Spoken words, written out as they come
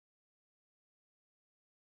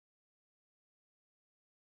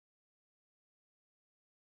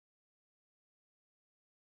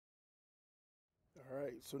All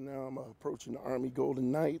right, so now I'm approaching the Army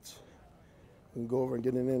Golden Knights and go over and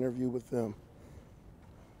get an interview with them.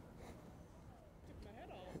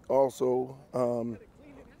 Also,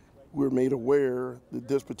 we're made aware that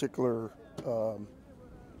this particular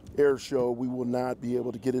air show, we will not be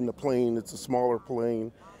able to get in the plane. It's a smaller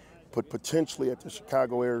plane, but potentially at the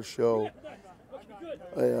Chicago Air Show,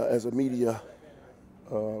 as a media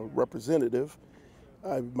representative,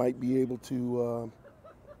 I might be able to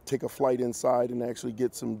take a flight inside and actually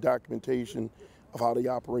get some documentation of how they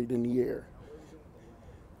operate in the air.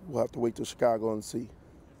 We'll have to wait till Chicago and see.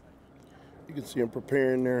 You can see them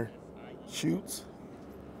preparing their chutes.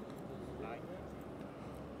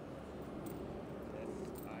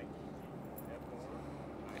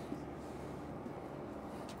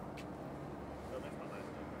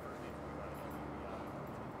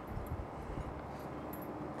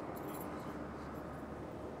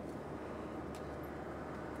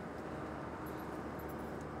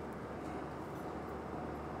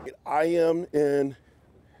 I am in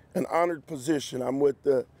an honored position. I'm with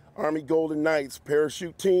the Army Golden Knights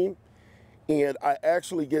parachute team, and I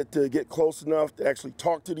actually get to get close enough to actually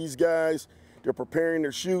talk to these guys. They're preparing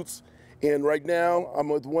their chutes, and right now I'm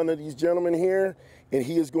with one of these gentlemen here, and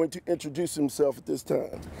he is going to introduce himself at this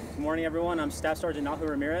time. Good morning, everyone. I'm Staff Sergeant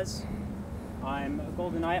Ramirez. I'm a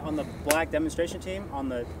Golden Knight on the Black demonstration team on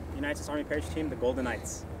the United States Army parachute team, the Golden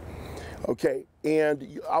Knights. Okay,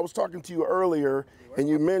 and I was talking to you earlier, and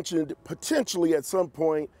you mentioned potentially at some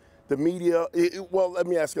point the media, well, let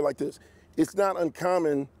me ask you like this. It's not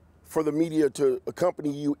uncommon for the media to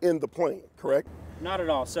accompany you in the plane, correct? Not at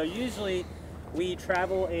all. So usually we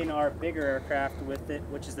travel in our bigger aircraft with it,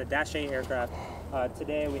 which is the Dash 8 aircraft.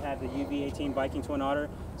 Today we have the UV-18 Viking Twin Otter.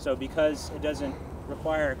 So because it doesn't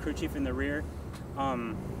require a crew chief in the rear,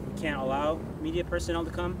 we can't allow media personnel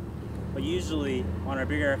to come. But usually on our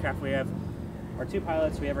bigger aircraft we have our two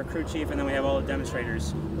pilots, we have our crew chief, and then we have all the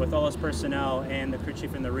demonstrators. With all this personnel and the crew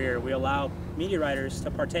chief in the rear, we allow media riders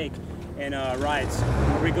to partake in rides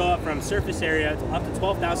where we go up from surface area up to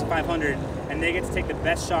 12,500, and they get to take the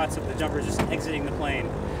best shots of the jumpers just exiting the plane.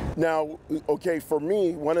 Now, okay, for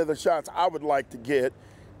me, one of the shots I would like to get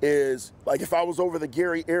is, like, if I was over the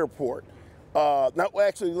Gary Airport. Now,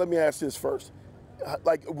 actually, let me ask this first.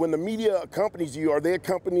 Like, when the media accompanies you, are they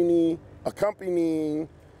accompanying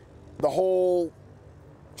the whole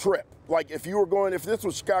trip? Like, if you were going, if this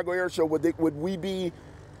was Chicago Air Show, would we be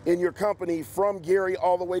in your company from Gary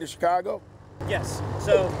all the way to Chicago? Yes.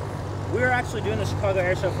 So we're actually doing the Chicago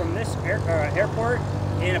Air Show from this airport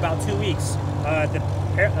in about 2 weeks.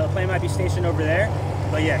 The plane might be stationed over there,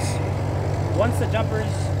 but yes. Once the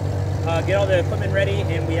jumpers get all the equipment ready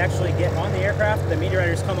and we actually get on the aircraft, the media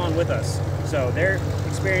riders come on with us. So they're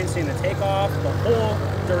experiencing the takeoff, the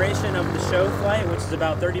whole duration of the show flight, which is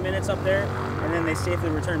about 30 minutes up there, and then they safely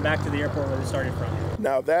return back to the airport where they started from.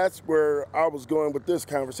 Now that's where I was going with this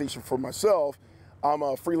conversation for myself. I'm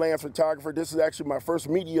a freelance photographer. This is actually my first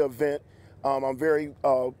media event. I'm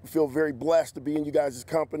feel very blessed to be in you guys'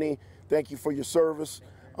 company. Thank you for your service.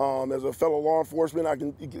 As a fellow law enforcement, I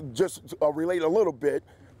can just relate a little bit,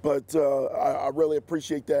 but I really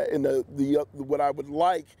appreciate that. And what I would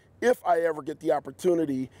like, if I ever get the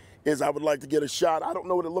opportunity, is I would like to get a shot. I don't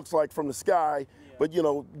know what it looks like from the sky, but you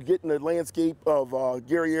know, getting the landscape of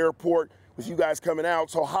Gary Airport with you guys coming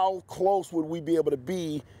out. So how close would we be able to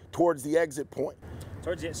be towards the exit point?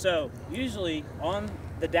 So usually on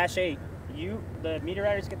the Dash 8, the media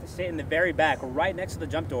riders get to stay in the very back, right next to the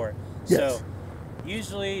jump door. Yes. So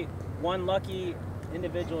usually one lucky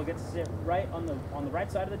individual gets to sit right on the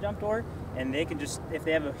right side of the jump door, and they can just, if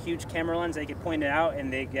they have a huge camera lens, they can point it out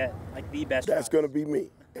and they get like the best. That's going to be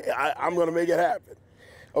me. I'm going to make it happen.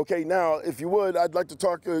 Okay, now if you would, I'd like to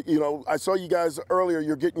talk. You know, I saw you guys earlier.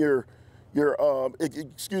 You're getting your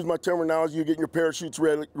excuse my terminology. You're getting your parachutes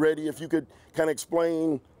ready. If you could kind of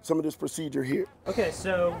explain some of this procedure here. Okay,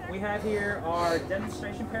 so we have here our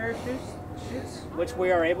demonstration parachutes, which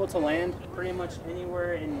we are able to land pretty much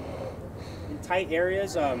anywhere in tight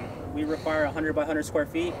areas. We require 100 by 100 square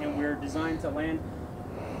feet, and we're designed to land,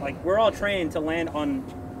 like, we're all trained to land on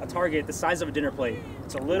a target the size of a dinner plate.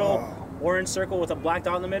 It's a little orange circle with a black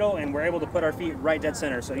dot in the middle, and we're able to put our feet right dead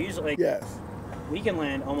center. So usually, yes, we can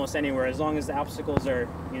land almost anywhere as long as the obstacles are,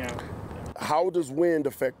 you know. How does wind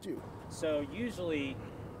affect you? So usually,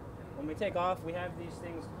 when we take off, we have these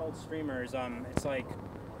things called streamers. It's like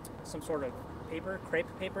some sort of paper, crepe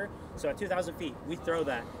paper. So at 2,000 feet, we throw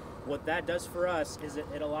that. What that does for us is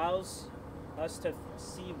it allows us to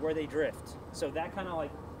see where they drift. So that kind of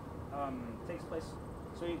like takes place.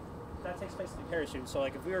 So that takes place in the parachute. So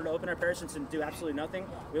like if we were to open our parachutes and do absolutely nothing,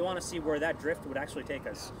 we want to see where that drift would actually take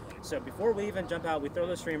us. So before we even jump out, we throw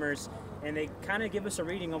those streamers, and they kind of give us a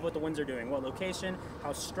reading of what the winds are doing, what location,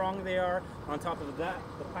 how strong they are. On top of that,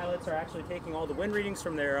 the pilots are actually taking all the wind readings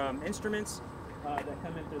from their instruments that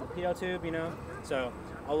come in through the PO tube, you know. So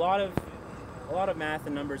a lot of math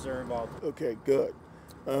and numbers are involved. Okay, good.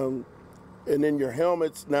 And then your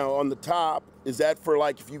helmets now on the top, is that for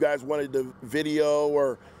like if you guys wanted to video,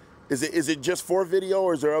 or is it just for video,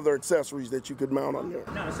 or is there other accessories that you could mount on there?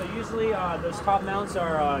 No, so usually those top mounts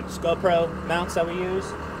are just GoPro mounts that we use.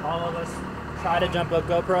 All of us try to jump a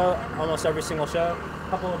GoPro almost every single show. A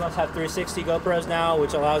couple of us have 360 GoPros now,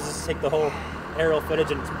 which allows us to take the whole aerial footage,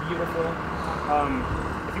 and it's beautiful.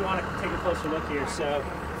 If you want to take a closer look here, so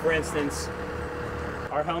for instance,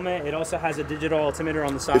 our helmet, it also has a digital altimeter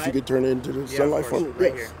on the side. If you could turn it into the sunlight for me.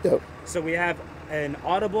 Right Yes. here. Yep. So we have an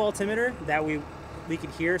audible altimeter that we could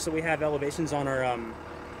hear, so we have elevations on our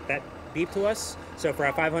that beep to us. So for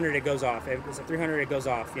our 500 it goes off. If it's a 300 it goes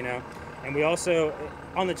off, you know. And we also,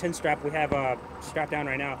 on the chin strap, we have a strap down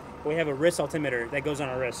right now, but we have a wrist altimeter that goes on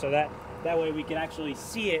our wrist, so that way we can actually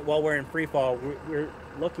see it while we're in free fall. We're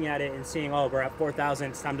looking at it and seeing, oh, we're at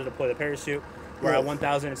 4,000, it's time to deploy the parachute. We're at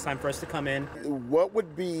 1,000, it's time for us to come in. What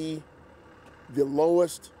would be the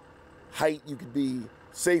lowest height you could be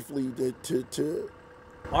safely to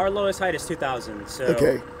Our lowest height is 2,000,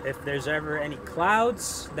 so if there's ever any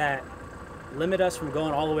clouds that limit us from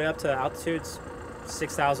going all the way up to altitudes,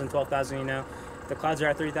 6,000, 12,000, you know. If the clouds are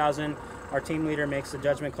at 3,000, our team leader makes the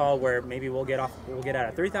judgment call where maybe we'll get out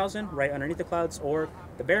at 3,000, right underneath the clouds, or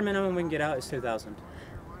the bare minimum we can get out is 2,000.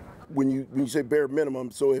 When you say bare minimum,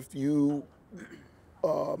 so if you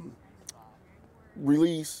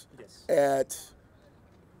release at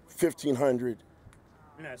 1,500.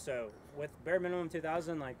 No, so with bare minimum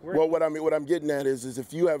 2,000, like we're. Well, what I'm getting at is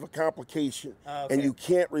if you have a complication and you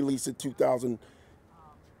can't release at 2,000,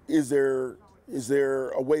 is there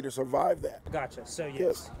a way to survive that? Gotcha. So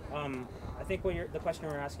yes. I think the question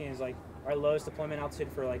we're asking is like our lowest deployment altitude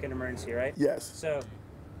for like an emergency, right? Yes. So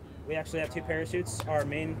we actually have two parachutes. Our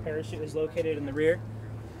main parachute is located in the rear,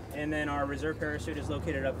 and then our reserve parachute is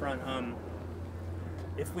located up front.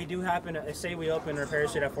 If we do happen to, say we open our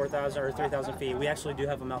parachute at 4,000 or 3,000 feet, we actually do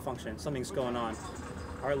have a malfunction. Something's going on.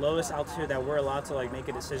 Our lowest altitude that we're allowed to like make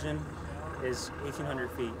a decision is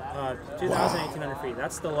 1,800 feet. 2,000, 1,800 feet.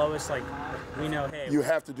 That's the lowest, like, we know, hey. You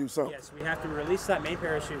have to do something. Yes, we have to release that main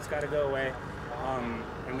parachute. It's got to go away,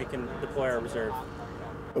 and we can deploy our reserve.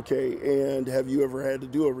 Okay, and have you ever had to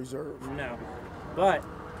do a reserve? No, but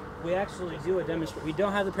we actually do a demonstration. We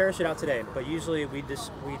don't have the parachute out today, but usually we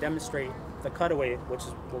demonstrate the cutaway, which is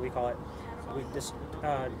what we call it. We just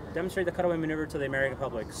demonstrate the cutaway maneuver to the American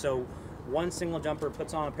public. So one single jumper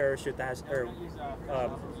puts on a parachute that has, or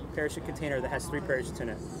parachute container that has 3 parachutes in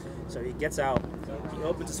it. So he gets out, he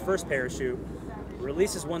opens his first parachute,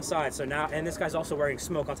 releases one side. So now, and this guy's also wearing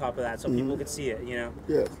smoke on top of that, so people can see it. You know.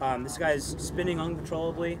 Yes. This guy's spinning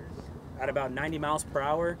uncontrollably at about 90 miles per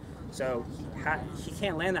hour. So he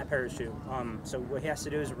can't land that parachute. So what he has to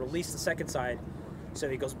do is release the second side. So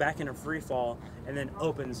he goes back into free fall and then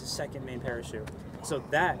opens his second main parachute. So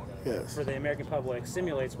that, for the American public,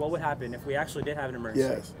 simulates what would happen if we actually did have an emergency.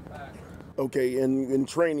 Yes. Okay, and in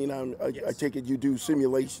training, I take it you do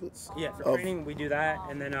simulations. Yeah, for training we do that,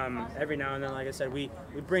 and then every now and then, like I said, we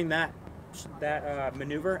bring that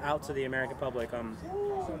maneuver out to the American public.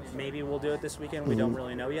 Maybe we'll do it this weekend. We don't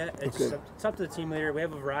really know yet. It's up to the team leader. We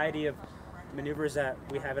have a variety of maneuvers that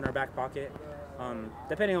we have in our back pocket,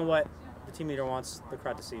 depending on what the team leader wants the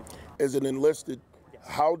crowd to see. As an enlisted,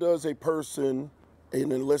 how does an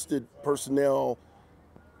enlisted personnel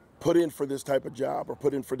put in for this type of job, or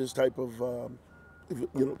put in for this type of,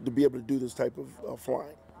 to be able to do this type of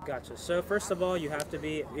flying? Gotcha. So first of all, you have to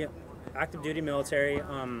be active duty military.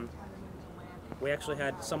 We actually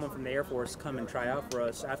had someone from the Air Force come and try out for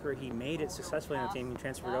us. After he made it successfully on the team, he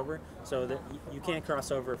transferred over. So that you can't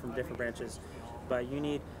cross over from different branches, but you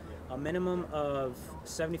need a minimum of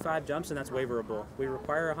 75 jumps, and that's waiverable. We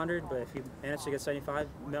require 100, but if you manage to get 75,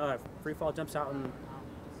 free fall jumps out in,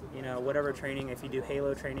 whatever training, if you do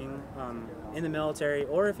Halo training in the military,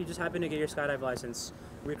 or if you just happen to get your skydive license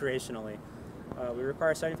recreationally. We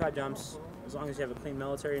require 75 jumps. As long as you have a clean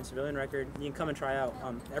military and civilian record, you can come and try out.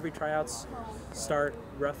 Every tryouts start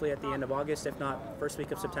roughly at the end of August, if not first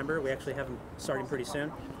week of September. We actually have them starting pretty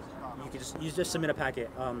soon. You just submit a packet.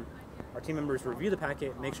 Our team members review the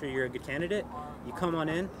packet, make sure you're a good candidate. You come on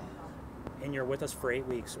in, and you're with us for 8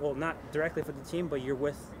 weeks. Well, not directly for the team, but you're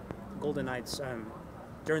with Golden Knights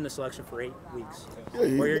during the selection for 8 weeks,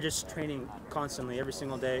 where you're just training constantly every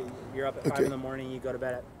single day. You're up at 5 in the morning, you go to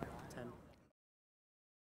bed at